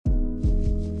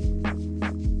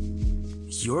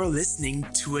You're listening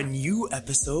to a new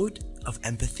episode of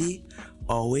Empathy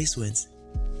Always Wins.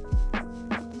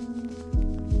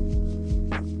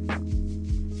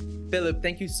 Philip,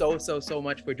 thank you so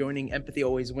much for joining Empathy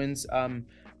Always Wins.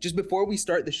 Just before we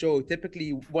start the show, typically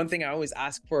one thing I always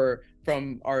ask for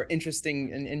from our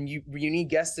interesting and unique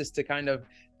guests is to kind of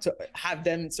to have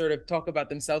them sort of talk about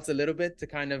themselves a little bit, to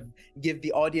kind of give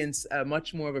the audience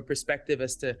much more of a perspective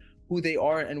as to who they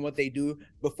are and what they do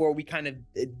before we kind of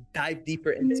dive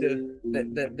deeper into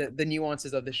the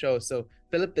nuances of the show. So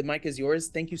Philip, the mic is yours.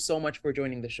 Thank you so much for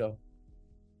joining the show.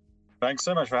 Thanks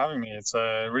so much for having me. It's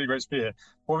really great to be here.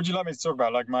 What would you like me to talk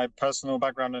about? Like my personal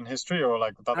background and history, or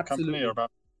like about the company, or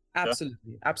about?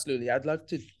 Absolutely. I'd love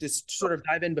to just sort of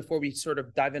dive in before we sort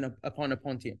of dive in upon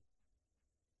Aponte.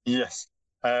 Yes.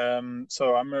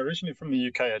 So I'm originally from the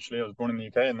UK, actually. I was born in the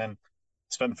UK and then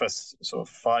spent the first sort of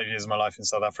 5 years of my life in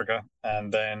South Africa.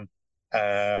 And then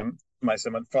my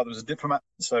father was a diplomat,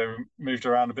 so moved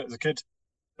around a bit as a kid.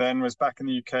 Then was back in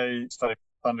the UK, studied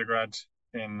undergrad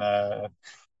in the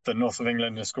north of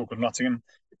England in a school called Nottingham.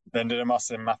 Then did a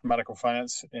master in mathematical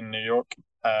finance in New York,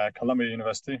 Columbia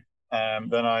University.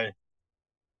 Then I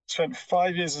spent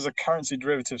 5 years as a currency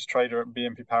derivatives trader at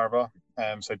BNP Paribas.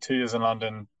 So 2 years in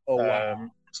London, 2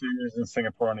 years in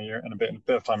Singapore, and a year and a bit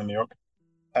of time in New York.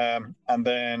 And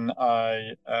then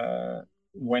I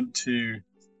went to,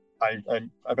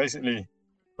 I basically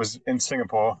was in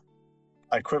Singapore.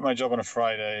 I quit my job on a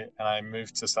Friday and I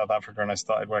moved to South Africa and I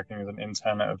started working as an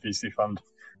intern at a VC fund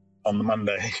on the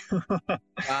Monday.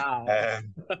 Wow.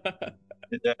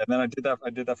 Yeah, and then I did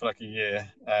that for like a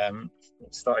year.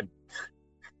 Started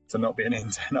to not be an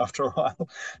intern after a while.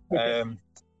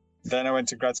 Then I went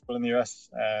to grad school in the US.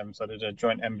 So I did a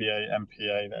joint MBA,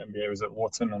 MPA. The MBA was at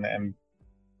Wharton and the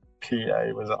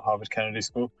MPA was at Harvard Kennedy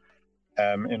School.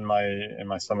 In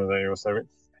my summer there, I also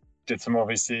did some more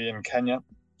VC in Kenya.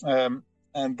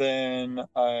 And then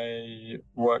I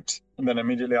worked, and then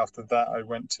immediately after that, I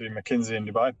went to McKinsey in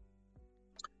Dubai,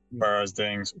 where I was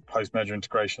doing post-merger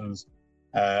integrations,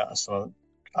 some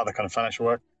other kind of financial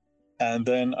work. And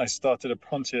then I started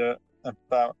Aponte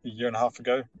about a year and a half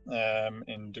ago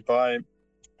in Dubai,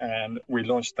 and we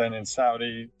launched then in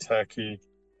Saudi, Turkey,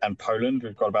 and Poland.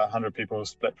 We've got about 100 people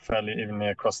split fairly evenly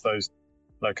across those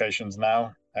locations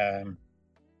now.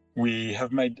 We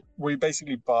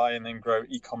basically buy and then grow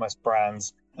e-commerce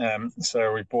brands.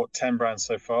 So we bought 10 brands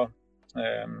so far.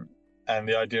 And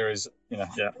the idea is,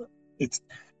 it's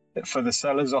for the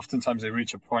sellers, oftentimes they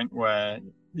reach a point where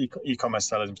e-commerce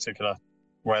sellers in particular,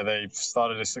 where they've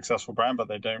started a successful brand, but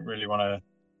they don't really want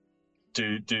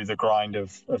to do the grind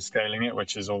of scaling it,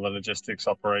 which is all the logistics,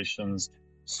 operations,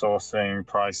 sourcing,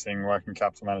 pricing, working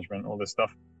capital management, all this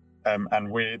stuff. And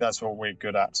that's what we're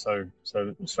good at. So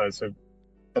it's a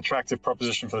attractive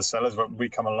proposition for the sellers, but we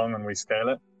come along and we scale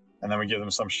it, and then we give them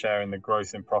some share in the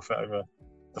growth in profit over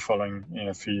the following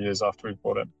few years after we've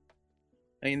bought it.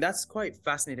 I mean, that's quite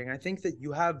fascinating. I think that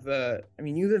you have,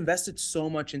 you've invested so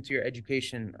much into your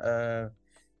education,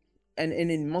 and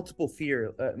in multiple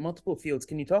fields.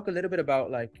 Can you talk a little bit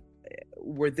about, like,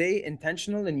 were they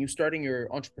intentional in you starting your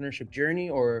entrepreneurship journey,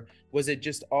 or was it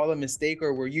just all a mistake,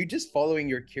 or were you just following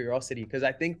your curiosity? Because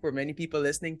I think for many people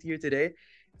listening to you today,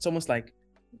 it's almost like,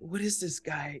 what is this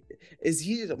guy? Is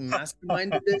he a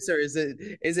mastermind of this, or is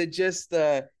it just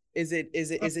is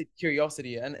it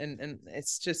curiosity? And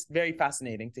it's just very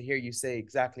fascinating to hear you say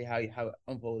exactly how it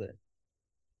unfolded.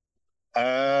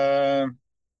 I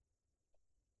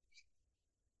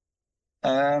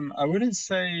wouldn't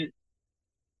say.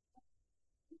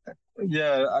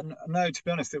 Yeah, no. To be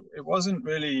honest, it wasn't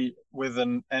really with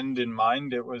an end in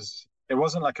mind. It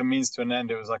wasn't like a means to an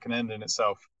end. It was like an end in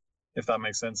itself, if that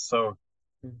makes sense. So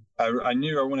I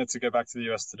knew I wanted to go back to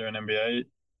the US to do an MBA.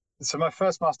 So my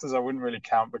first master's I wouldn't really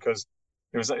count because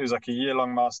it was like a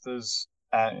year-long master's.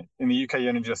 In the UK, you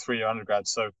only do a 3-year undergrad.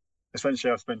 So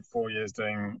essentially, I've spent 4 years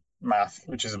doing math,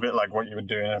 which is a bit like what you would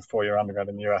do in a 4-year undergrad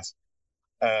in the US.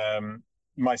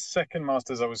 My second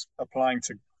master's,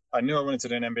 I knew I wanted to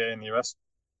do an MBA in the US.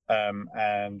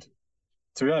 And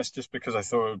to be honest, just because I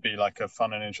thought it would be like a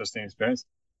fun and interesting experience,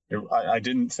 I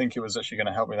didn't think it was actually going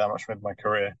to help me that much with my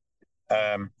career.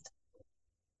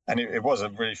 And it was a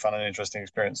really fun and interesting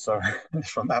experience. So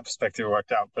from that perspective, it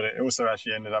worked out. But it also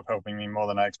actually ended up helping me more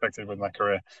than I expected with my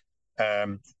career.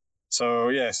 So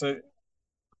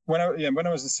when I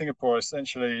was in Singapore,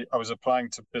 essentially I was applying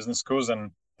to business schools,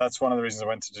 and that's one of the reasons I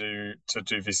went to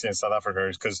do VC in South Africa,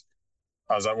 is because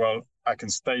I was like, well, I can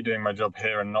stay doing my job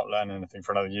here and not learn anything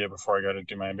for another year before I go to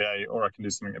do my MBA, or I can do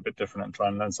something a bit different and try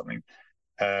and learn something.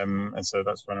 And so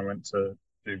that's when I went to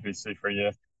do VC for a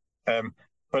year.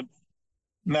 But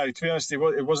No, to be honest,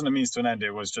 it wasn't a means to an end.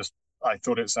 It was just I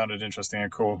thought it sounded interesting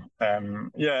and cool.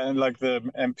 Yeah, and like the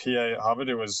MPA at Harvard,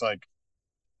 it was like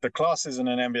the classes in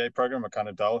an MBA program are kind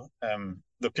of dull.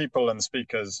 The people and the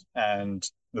speakers and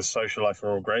the social life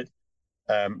are all great,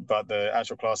 but the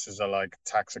actual classes are like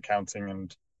tax accounting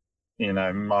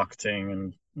and marketing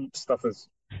and stuff. Is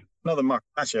not the mark.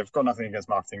 Actually, I've got nothing against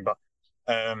marketing, but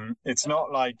it's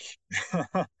not like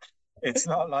it's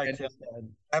not I like understand.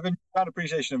 having found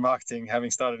appreciation of marketing, having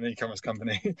started an e-commerce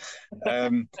company.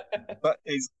 um, but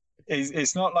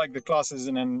it's not like the classes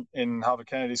in Harvard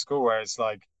Kennedy School where it's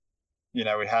like, we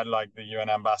had like the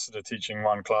UN ambassador teaching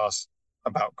one class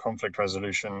about conflict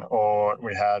resolution, or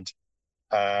we had,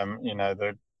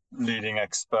 the leading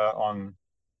expert on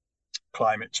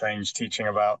climate change teaching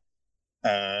about,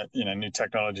 new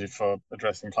technology for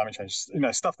addressing climate change.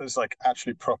 Stuff that's like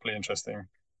actually properly interesting.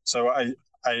 So I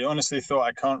honestly thought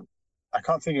I can't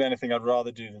think of anything I'd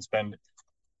rather do than spend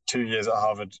 2 years at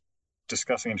Harvard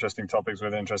discussing interesting topics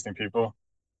with interesting people.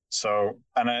 So,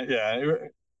 and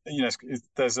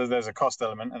there's a cost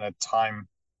element and a time,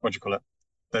 what do you call it?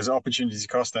 There's opportunity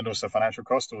cost and also financial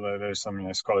cost, although there's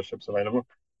some scholarships available.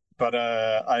 But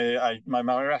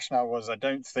my rationale was I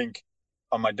don't think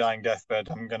on my dying deathbed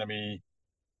I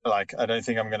don't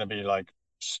think I'm going to be like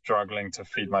struggling to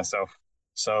feed myself.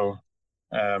 So,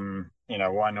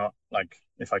 why not? Like,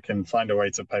 if I can find a way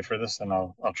to pay for this, then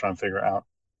I'll try and figure it out.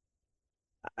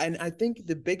 And I think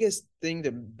the biggest thing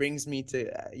that brings me to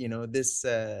this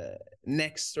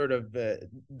next sort of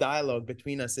dialogue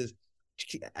between us is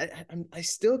I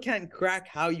still can't crack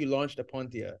how you launched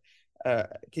Apontia.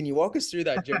 Can you walk us through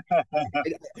that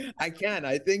journey? I can.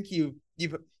 I think you've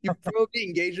probably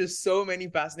engaged with so many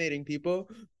fascinating people.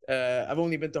 I've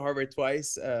only been to Harvard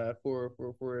twice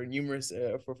for numerous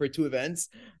for two events.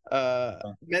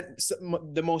 Met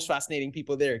the most fascinating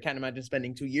people there. Can't imagine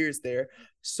spending 2 years there.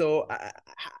 So,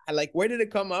 like, where did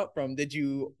it come up from? Did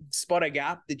you spot a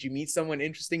gap? Did you meet someone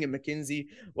interesting in McKinsey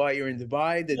while you're in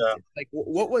Dubai? Yeah.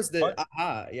 What was the What?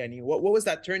 aha? Yani, what was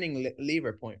that turning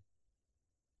lever point?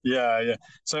 Yeah, yeah.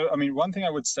 So, I mean, one thing I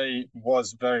would say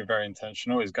was very, very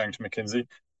intentional is going to McKinsey.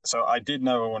 So I did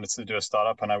know I wanted to do a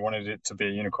startup and I wanted it to be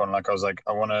a unicorn. Like I was like,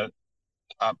 I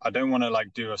don't want to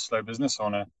like do a slow business. I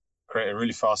want to create a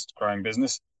really fast growing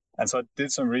business. And so I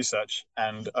did some research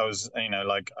and I was,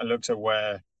 like I looked at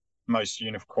where most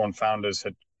unicorn founders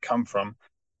had come from.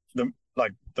 The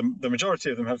majority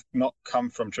of them have not come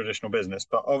from traditional business,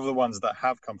 but of the ones that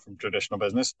have come from traditional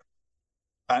business,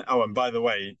 and by the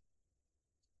way,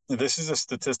 this is a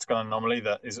statistical anomaly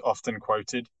that is often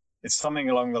quoted. It's something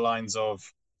along the lines of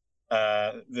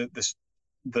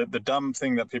the dumb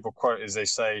thing that people quote is they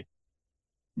say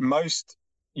most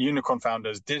unicorn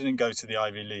founders didn't go to the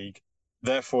Ivy League,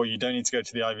 therefore you don't need to go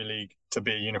to the Ivy League to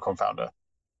be a unicorn founder.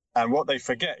 And what they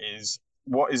forget is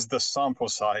what is the sample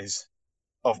size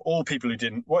of all people who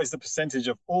didn't, what is the percentage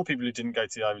of all people who didn't go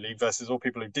to the Ivy League versus all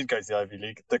people who did go to the Ivy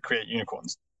League that create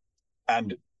unicorns.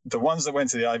 And the ones that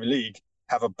went to the Ivy League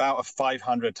have about a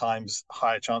 500 times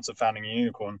higher chance of founding a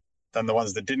unicorn than the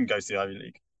ones that didn't go to the Ivy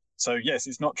League. So yes,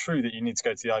 it's not true that you need to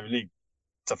go to the Ivy League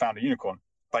to found a unicorn,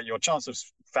 but your chance of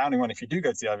founding one if you do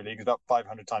go to the Ivy League is about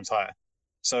 500 times higher.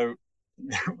 So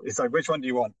it's like, which one do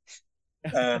you want?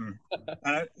 So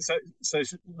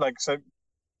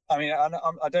I mean, I'm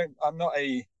not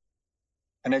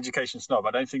an education snob.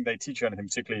 I don't think they teach you anything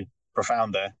particularly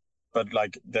profound there, but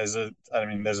like there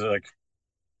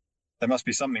must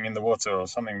be something in the water or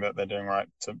something that they're doing right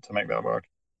to make that work.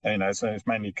 And, so it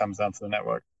mainly comes down to the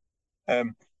network.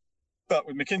 But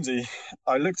with McKinsey,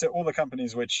 I looked at all the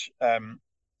companies which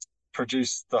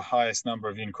produce the highest number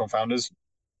of unicorn founders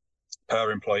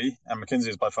per employee, and McKinsey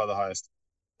is by far the highest.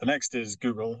 The next is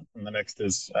Google, and the next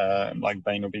is like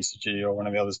Bain or BCG or one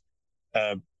of the others.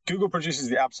 Google produces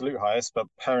the absolute highest, but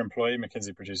per employee,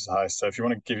 McKinsey produces the highest. So if you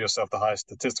want to give yourself the highest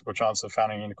statistical chance of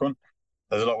founding a unicorn,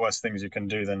 there's a lot worse things you can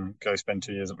do than go spend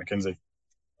 2 years at McKinsey.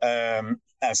 And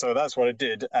so that's what I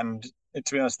did. And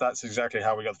to be honest, that's exactly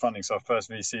how we got the funding. So our first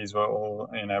VCs were all,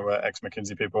 were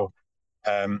ex-McKinsey people.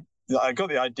 I got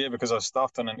the idea because I was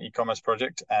staffed on an e-commerce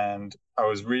project, and there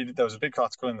was a big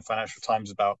article in the Financial Times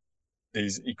about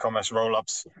these e-commerce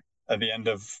roll-ups at the end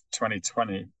of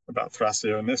 2020 about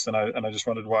Thrasio and this, and I just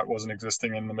wondered why it wasn't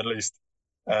existing in the Middle East.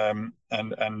 And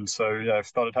so yeah, I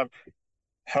started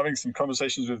having some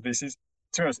conversations with VCs.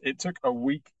 To be honest, it took a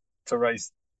week to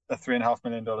raise a $3.5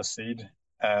 million seed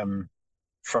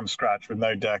from scratch with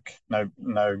no deck, no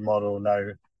model,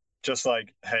 just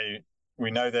like, hey,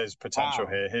 we know there's potential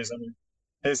here.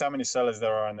 Here's how many sellers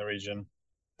there are in the region.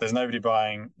 There's nobody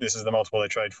buying. This is the multiple they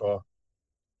trade for.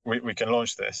 We can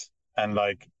launch this. And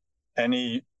like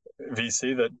any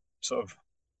VC that sort of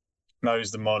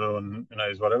knows the model and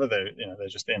knows whatever they're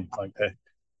just in. Like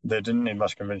they didn't need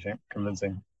much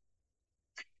convincing.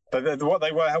 But what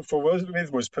they were helpful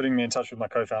with was putting me in touch with my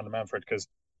co-founder Manfred, because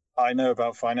I know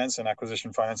about finance and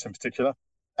acquisition finance in particular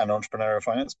and entrepreneurial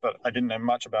finance, but I didn't know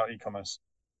much about e-commerce.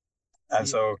 And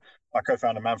so my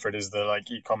co-founder Manfred is the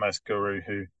e-commerce guru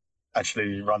who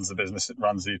actually runs the business,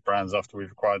 runs these brands after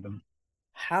we've acquired them.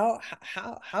 How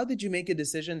did you make a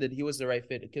decision that he was the right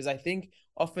fit? Because I think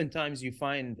oftentimes you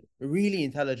find really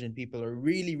intelligent people or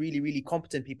really, really, really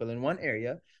competent people in one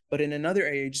area, but in another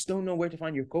area, you just don't know where to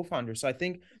find your co-founder. So I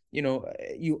think,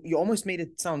 you almost made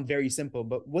it sound very simple,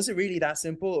 but was it really that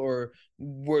simple, or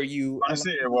were you?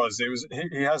 Honestly, it was.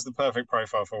 He has the perfect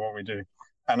profile for what we do.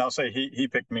 And I'll say he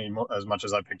picked me as much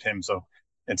as I picked him. So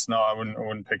it's not, I wouldn't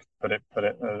put it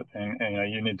in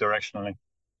unidirectionally.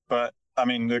 But I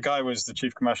mean, the guy was the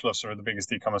chief commercial officer of the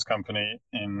biggest e-commerce company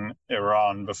in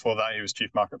Iran. Before that, he was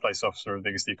chief marketplace officer of the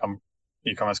biggest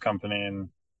e-commerce company in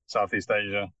Southeast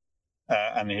Asia.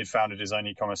 And he'd founded his own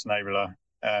e-commerce enabler.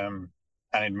 And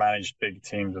he'd managed big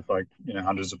teams of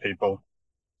hundreds of people.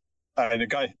 The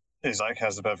guy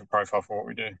has the perfect profile for what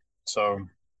we do. So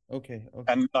okay.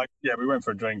 And we went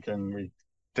for a drink and we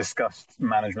discussed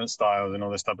management styles and all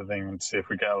this type of thing, and see if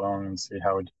we get along and see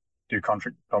how we do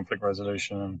conflict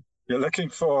resolution. And you're looking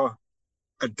for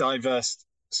a diverse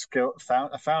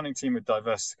a founding team with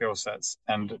diverse skill sets,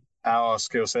 and our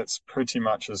skill sets pretty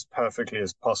much as perfectly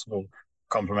as possible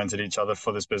complemented each other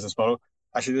for this business model.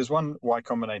 Actually, there's one Y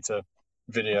Combinator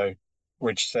video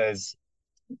which says,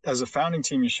 as a founding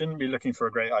team, you shouldn't be looking for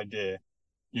a great idea.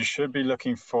 You should be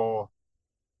looking for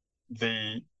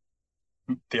the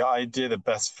idea that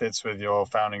best fits with your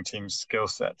founding team's skill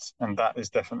sets, and that is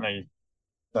definitely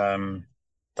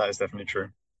true.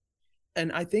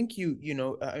 And I think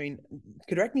I mean,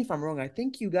 correct me if I'm wrong, I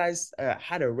think you guys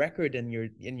had a record in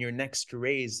your next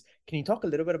raise. Can you talk a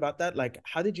little bit about that? Like,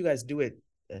 how did you guys do it?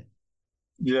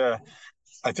 Yeah,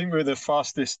 I think we were the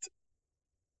fastest.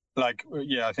 I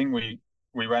think we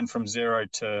went from zero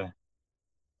to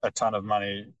a ton of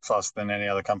money faster than any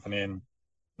other company in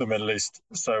the Middle East.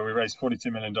 So we raised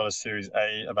 $42 million Series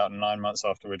A about 9 months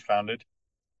after we'd founded.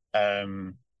 I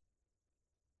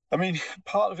mean,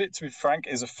 part of it, to be frank,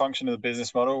 is a function of the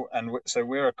business model, and so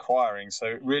we're acquiring.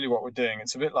 So really, what we're doing,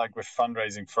 it's a bit like we're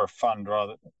fundraising for a fund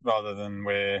rather than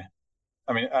we're.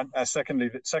 I mean, secondly,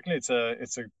 it's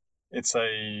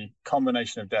a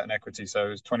combination of debt and equity.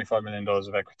 So it's $25 million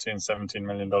of equity and $17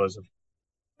 million of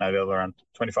the other around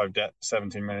 25 debt,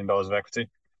 $17 million of equity.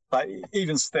 But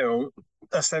even still,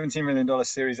 a $17 million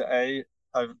Series A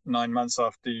of 9 months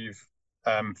after you've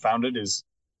founded is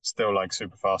still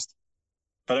super fast.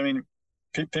 But I mean,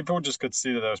 people just could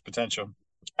see that there was potential.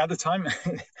 At the time,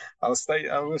 I will state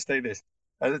this.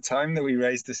 At the time that we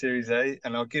raised the Series A,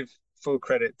 and I'll give full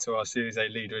credit to our Series A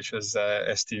lead, which was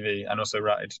STV, and also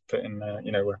Ratted put in,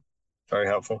 were very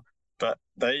helpful. But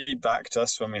they backed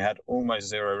us when we had almost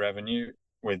zero revenue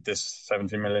with this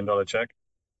 $17 million check.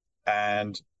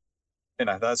 And,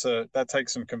 that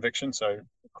takes some conviction. So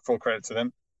full credit to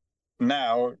them.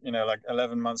 Now,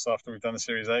 11 months after we've done the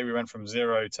Series A, we went from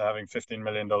zero to having $15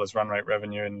 million run rate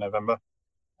revenue in November.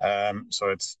 So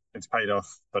it's paid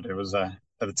off, but it was at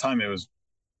the time, it was,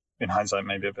 in hindsight,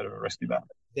 maybe a bit of a risky bet. A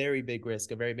very big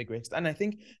risk. And I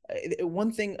think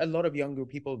one thing a lot of younger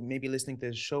people maybe listening to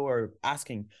this show are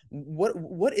asking,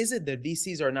 what is it that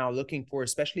VCs are now looking for,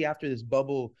 especially after this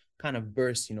bubble kind of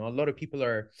burst? A lot of people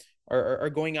are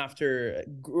going after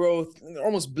growth,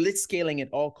 almost blitz scaling at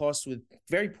all costs with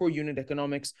very poor unit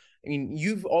economics. I mean,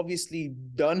 you've obviously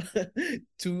done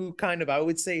two kind of, I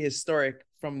would say, historic,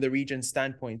 from the region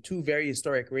standpoint, two very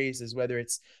historic raises, whether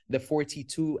it's the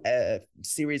 42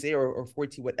 Series A or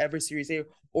 40 whatever Series A,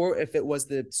 or if it was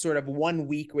the sort of 1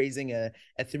 week raising a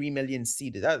 3 million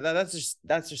seed.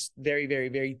 That's just very, very,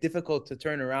 very difficult to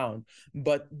turn around.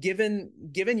 But given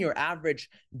your average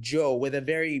Joe with a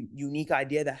very unique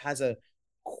idea that has a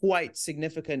quite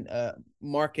significant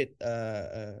market,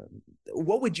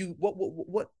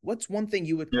 what's one thing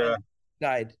you would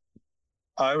guide?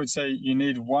 I would say you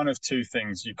need one of two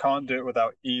things. You can't do it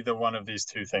without either one of these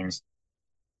two things.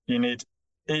 You need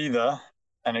either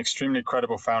an extremely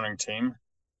credible founding team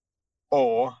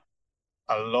or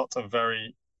a lot of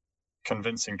very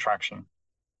convincing traction.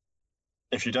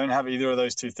 If you don't have either of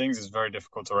those two things, it's very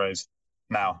difficult to raise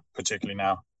now, particularly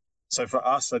now. So for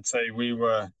us, I'd say we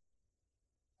were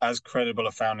as credible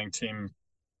a founding team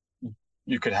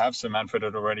you could have. So Manfred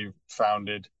had already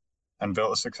founded and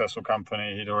built a successful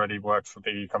company. He'd already worked for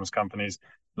big e-commerce companies.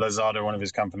 Lazada, one of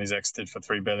his companies, exited for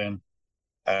 $3 billion.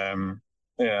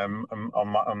 yeah,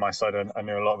 on my side, I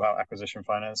knew a lot about acquisition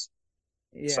finance.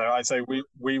 So Yeah. I'd say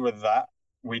we were that.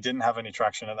 We didn't have any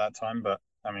traction at that time, but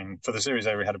I mean, for the Series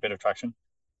A, we had a bit of traction.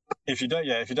 If you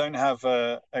don't have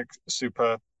a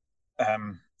super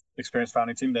um, experienced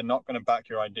founding team, they're not going to back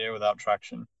your idea without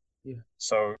traction. Yeah.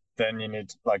 So then you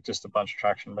need like just a bunch of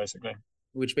traction, basically.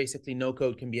 Which basically no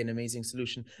code can be an amazing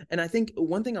solution. And I think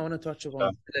one thing I want to touch Yeah.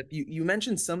 upon, Philip, you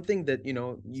mentioned something that,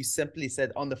 you simply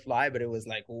said on the fly, but it was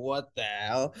like, what the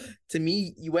hell? To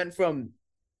me, you went from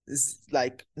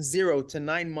like 0 to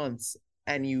 9 months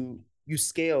and you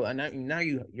scale and now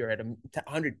you're at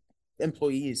 100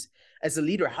 employees. As a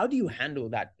leader, how do you handle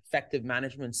that effective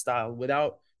management style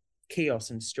without chaos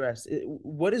and stress?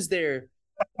 What is there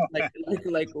like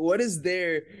what is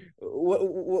there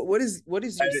what is your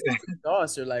I, secret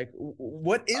sauce, or like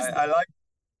what is I like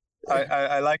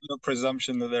I like your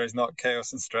presumption that there is not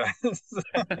chaos and stress.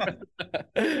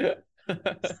 that?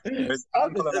 There's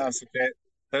ample amounts of chaos.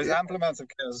 There's ample amounts of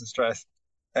chaos and stress.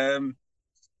 Um,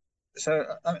 so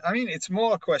I mean, it's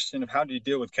more a question of how do you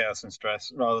deal with chaos and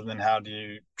stress rather than how do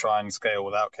you try and scale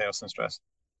without chaos and stress.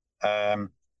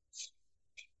 Um,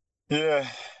 yeah,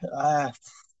 uh,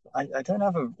 I don't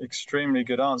have an extremely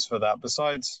good answer for that.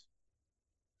 Besides,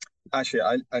 actually,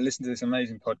 I listened to this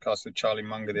amazing podcast with Charlie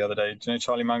Munger the other day. Do you know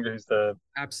Charlie Munger, who's the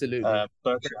Absolutely.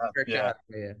 Yeah,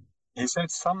 Yeah. he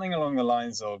said something along the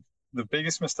lines of the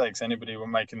biggest mistakes anybody will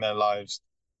make in their lives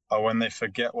are when they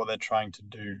forget what they're trying to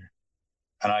do.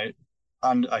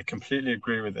 And I completely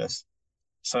agree with this.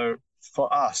 So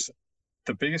for us,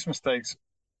 the biggest mistakes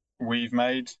we've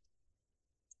made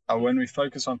are when we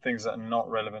focus on things that are not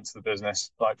relevant to the business.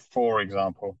 Like, for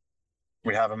example,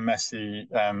 we have a messy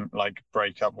like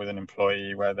breakup with an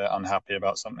employee where they're unhappy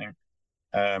about something,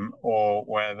 or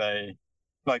where they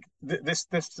like this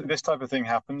type of thing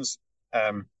happens.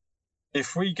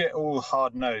 If we get all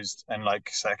hard nosed and like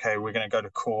say, okay, we're going to go to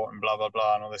court and blah blah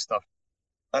blah and all this stuff,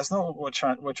 that's not what we're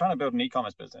trying to build an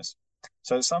e-commerce business.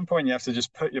 So at some point you have to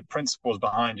just put your principles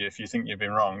behind you if you think you've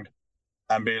been wronged,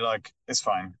 and be like, it's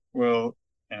fine. We'll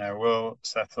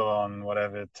settle on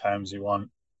whatever terms you want.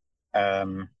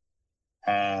 And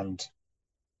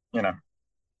you know,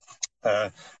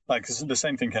 like the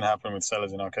same thing can happen with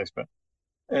sellers in our case, but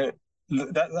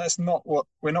that's not what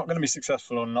we're not going to be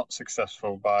successful or not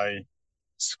successful by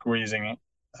squeezing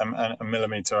a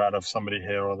millimeter out of somebody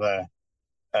here or there.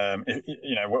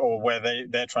 Or where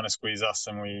they're trying to squeeze us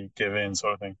and we give in,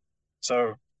 sort of thing.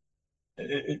 So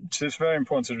it's very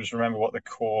important to just remember what the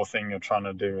core thing you're trying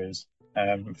to do is.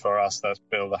 For us, that's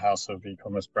build a house of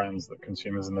e-commerce brands that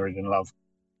consumers in the region love.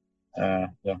 Yeah.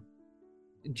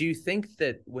 Do you think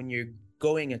that when you're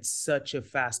going at such a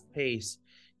fast pace,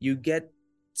 you get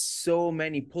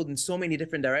pulled in so many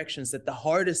different directions that the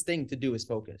hardest thing to do is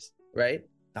focus, right?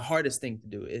 The hardest thing to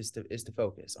do is to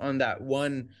focus on that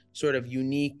one sort of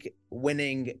unique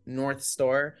winning North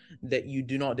Star that you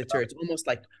do not deter. It's almost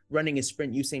like running a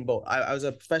sprint. Usain Bolt. I was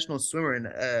a professional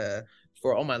swimmer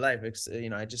for all my life. I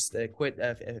just quit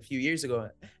a few years ago,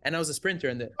 and I was a sprinter.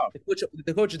 And the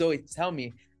coach would always tell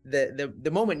me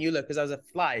the moment you look, because I was a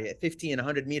fly at 50 and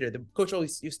 100 meter. The coach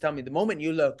always used to tell me, the moment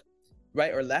you look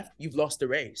right or left, you've lost the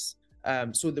race.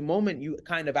 So the moment you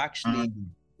kind of actually,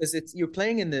 because you're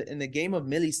playing in the game of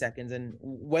milliseconds, and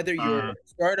whether you're a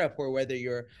startup or whether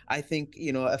you're, I think,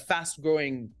 a fast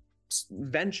growing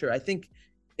venture, I think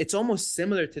it's almost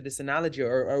similar to this analogy,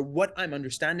 or what I'm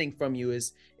understanding from you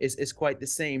is quite the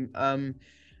same.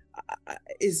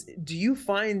 Do you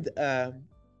find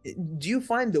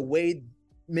the way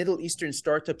Middle Eastern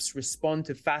startups respond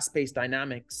to fast-paced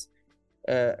dynamics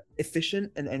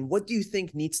efficient, and what do you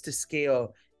think needs to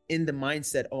scale in the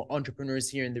mindset of entrepreneurs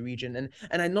here in the region? And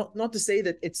I not to say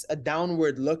that it's a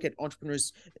downward look at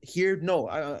entrepreneurs here. No,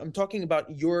 I'm talking about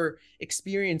your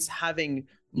experience having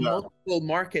multiple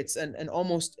markets and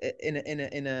almost in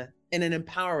an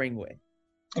empowering way.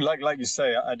 Like you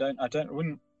say, I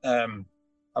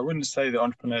wouldn't say that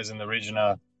entrepreneurs in the region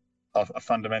are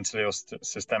fundamentally or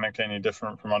systemically any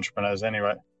different from entrepreneurs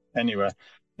anywhere.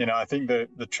 I think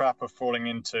the trap of falling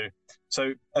into,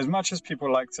 so as much as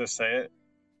people like to say it,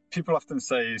 people often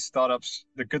say startups,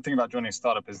 the good thing about joining a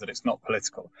startup is that it's not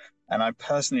political. And I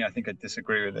think I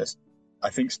disagree with this. I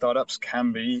think startups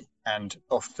can be, and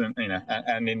often,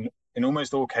 and in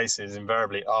almost all cases,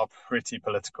 invariably are pretty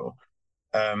political,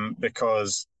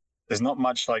 because there's not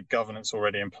much like governance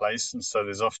already in place. And so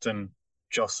there's often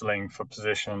jostling for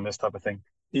position, this type of thing,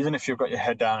 even if you've got your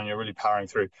head down and you're really powering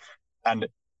through. And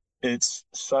it's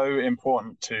so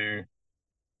important to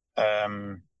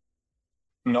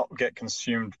not get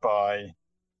consumed by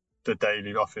the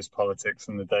daily office politics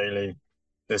and the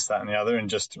this, that, and the other, and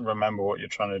just remember what you're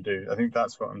trying to do. I think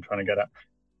that's what I'm trying to get at.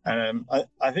 And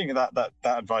I think that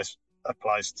advice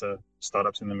applies to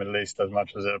startups in the Middle East as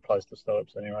much as it applies to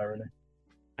startups anyway, really.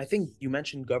 I think you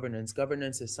mentioned governance.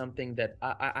 Governance is something that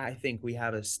I think we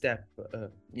have a step,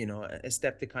 a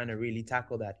step to kind of really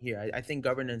tackle that here. I think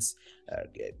governance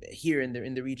here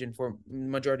in the region for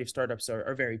majority of startups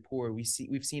are very poor. We've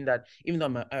seen that, even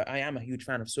though I am a huge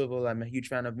fan of Swivel, I'm a huge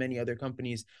fan of many other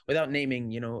companies, without naming,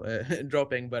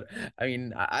 dropping. But I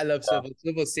mean, I love Swivel.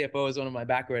 Swivel's CFO is one of my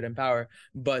backward and power.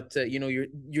 But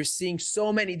you're seeing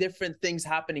so many different things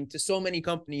happening to so many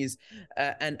companies,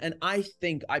 and I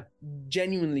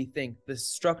genuinely think the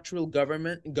structural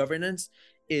governance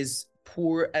is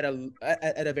poor at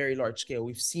a very large scale.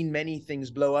 We've seen many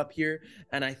things blow up here,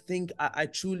 and I think I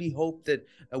truly hope that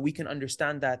we can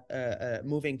understand that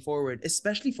moving forward,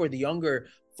 especially for the younger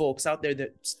folks out there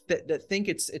that think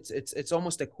it's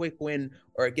almost a quick win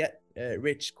or a get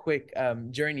rich quick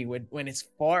journey when it's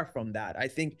far from that. I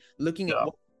think looking at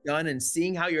what you've done and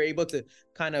seeing how you're able to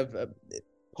kind of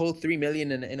pull 3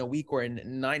 million in a week, or in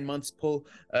 9 months pull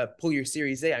your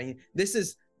Series A. I mean, this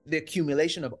is the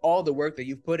accumulation of all the work that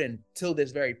you've put in till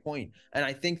this very point. And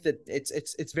I think that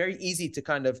it's very easy to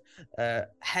kind of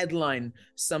headline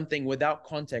something without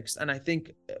context. And I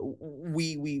think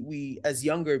we as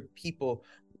younger people,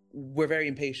 we're very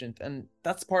impatient, and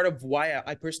that's part of why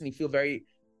I personally feel very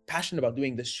passionate about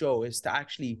doing this show, is to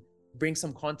actually bring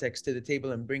some context to the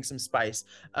table and bring some spice.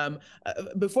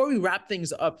 Before we wrap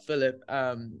things up, Philip,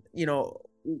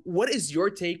 what is your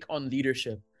take on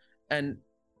leadership, and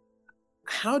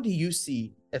how do you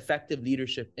see effective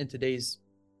leadership in today's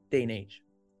day and age?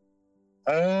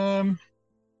 I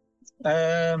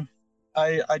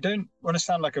don't want to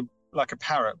sound like a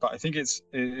parrot, but I think it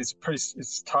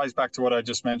ties back to what I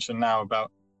just mentioned now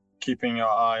about keeping your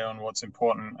eye on what's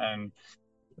important. And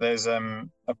there's a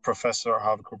professor at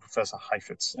Harvard called Professor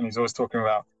Heifetz, and he's always talking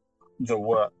about the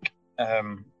work.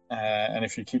 And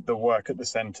if you keep the work at the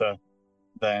center,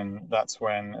 then that's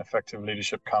when effective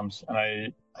leadership comes. And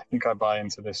I think I buy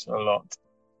into this a lot.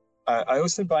 I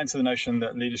also buy into the notion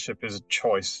that leadership is a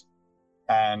choice,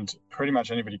 and pretty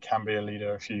much anybody can be a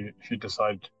leader if you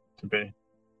decide to be.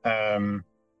 I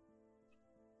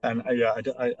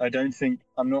don't think,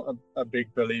 I'm not a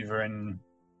big believer in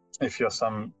if you're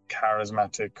some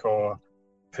charismatic or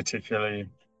particularly,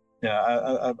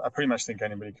 I pretty much think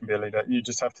anybody can be a leader. You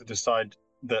just have to decide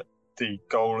that the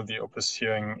goal that you're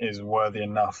pursuing is worthy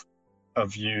enough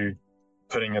of you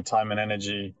putting your time and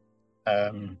energy,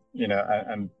 and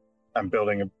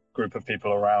building a group of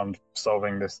people around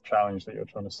solving this challenge that you're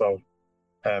trying to solve.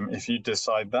 If you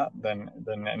decide that, then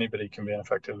anybody can be an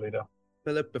effective leader.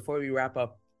 Philip, before we wrap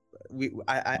up,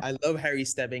 I love Harry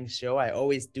Stebbings' show. I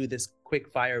always do this quick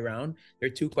fire round. There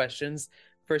are 2 questions.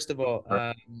 First of all,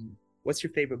 what's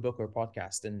your favorite book or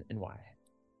podcast, and why?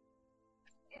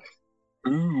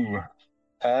 Ooh,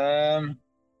 I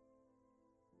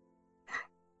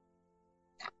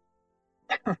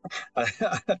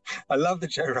love the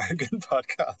Joe Rogan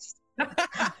podcast.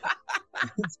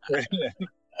 It's brilliant.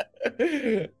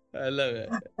 I love it.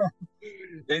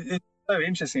 It's so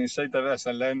interesting. It's so diverse.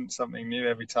 I learn something new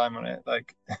every time on it.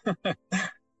 Like,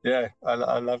 yeah,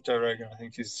 I love Joe Rogan. I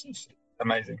think he's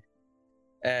amazing.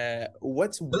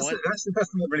 That's the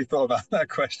first time I've really thought about that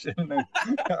question.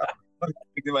 I'm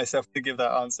thinking myself to give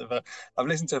that answer, but I've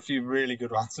listened to a few really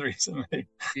good ones recently.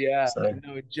 Yeah, so.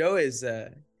 No, Joe is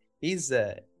he's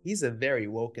a very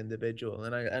woke individual,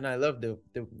 and I love the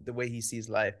way he sees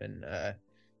life, and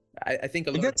I think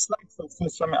a lot. Gets for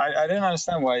some. I don't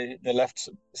understand why the left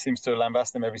seems to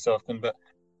lambast him every so often, but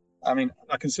I mean,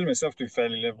 I consider myself to be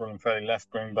fairly liberal and fairly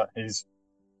left-wing, but he's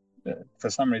for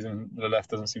some reason the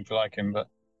left doesn't seem to like him, but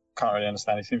can't really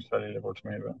understand. He seems fairly liberal to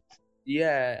me, but.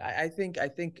 Yeah, I think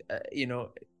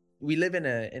we live in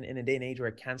a day and age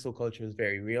where cancel culture is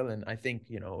very real, and I think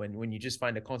when you just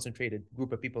find a concentrated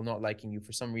group of people not liking you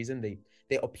for some reason, they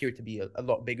appear to be a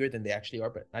lot bigger than they actually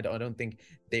are. But I don't think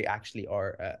they actually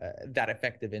are that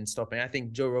effective in stopping. I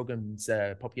think Joe Rogan's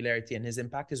popularity and his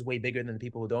impact is way bigger than the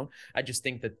people who don't. I just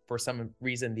think that for some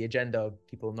reason the agenda of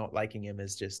people not liking him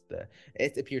is just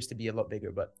it appears to be a lot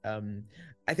bigger. But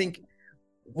I think.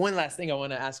 One last thing I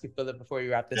want to ask you, Philip, before we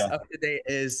wrap this up today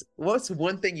is, what's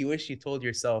one thing you wish you told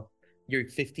yourself, your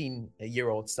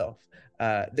 15-year-old self,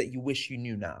 that you wish you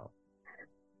knew now?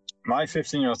 My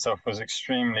 15-year-old self was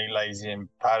extremely lazy and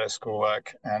bad at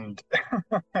schoolwork, and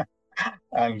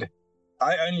and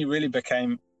I only really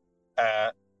became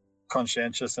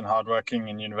conscientious and hardworking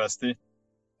in university.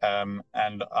 And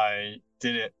I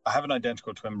did it. I have an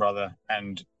identical twin brother,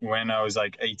 and when I was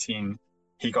like 18,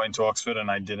 he got into Oxford and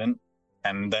I didn't.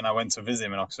 And then I went to visit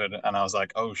him in Oxford, and I was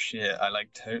like, oh shit,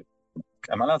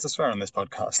 am I allowed to swear on this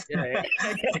podcast? Yeah.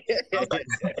 I was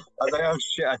like, oh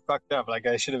shit, I fucked up. Like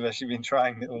I should have actually been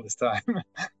trying it all this time.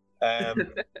 Yeah,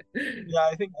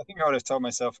 I think I would have told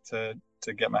myself to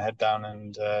get my head down,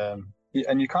 and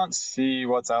you can't see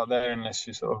what's out there unless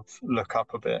you sort of look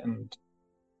up a bit, and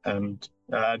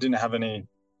I didn't have any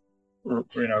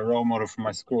role model from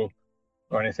my school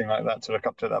or anything like that to look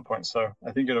up to at that point. So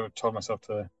I think I would have told myself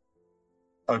to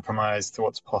open my eyes to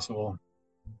what's possible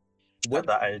at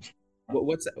that age.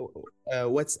 What's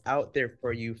out there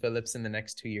for you, Phillips, in the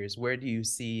next 2 years? Where do you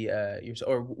see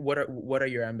or what are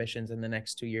your ambitions in the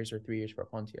next 2 years or 3 years for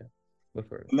Pontia?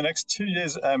 In the next 2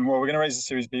 years, well, we're going to raise a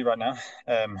Series B right now,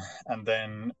 and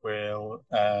then we'll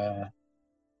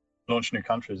launch new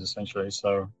countries essentially.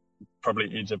 So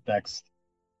probably Egypt next,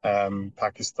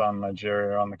 Pakistan,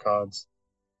 Nigeria on the cards.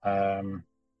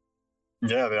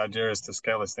 Yeah, the idea is to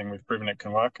scale this thing. We've proven it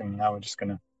can work, and now we're just going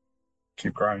to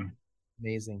keep growing.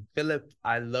 Amazing. Philip,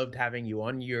 I loved having you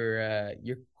on.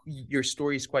 Your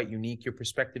story is quite unique. Your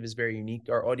perspective is very unique.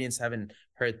 Our audience haven't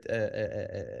heard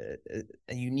a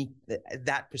unique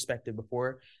that perspective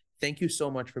before. Thank you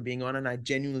so much for being on, and I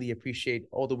genuinely appreciate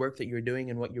all the work that you're doing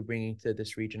and what you're bringing to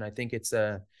this region. I think it's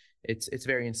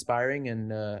very inspiring,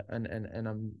 and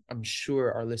I'm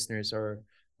sure our listeners are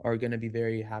going to be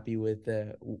very happy with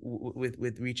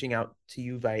reaching out to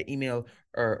you via email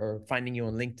or finding you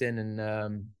on LinkedIn.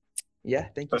 And yeah,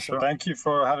 thank you. Sure. Thank you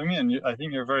for having me. And I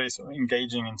think you're very sort of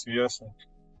engaging interviewer, so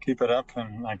keep it up.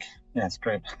 And yeah, it's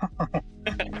great.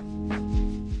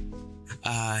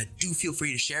 Do feel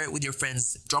free to share it with your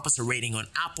friends. Drop us a rating on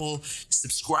Apple,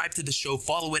 subscribe to the show,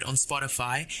 follow it on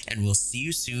Spotify, and we'll see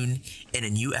you soon in a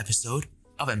new episode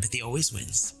of Empathy Always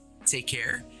Wins. Take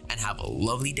care and have a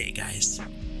lovely day, guys.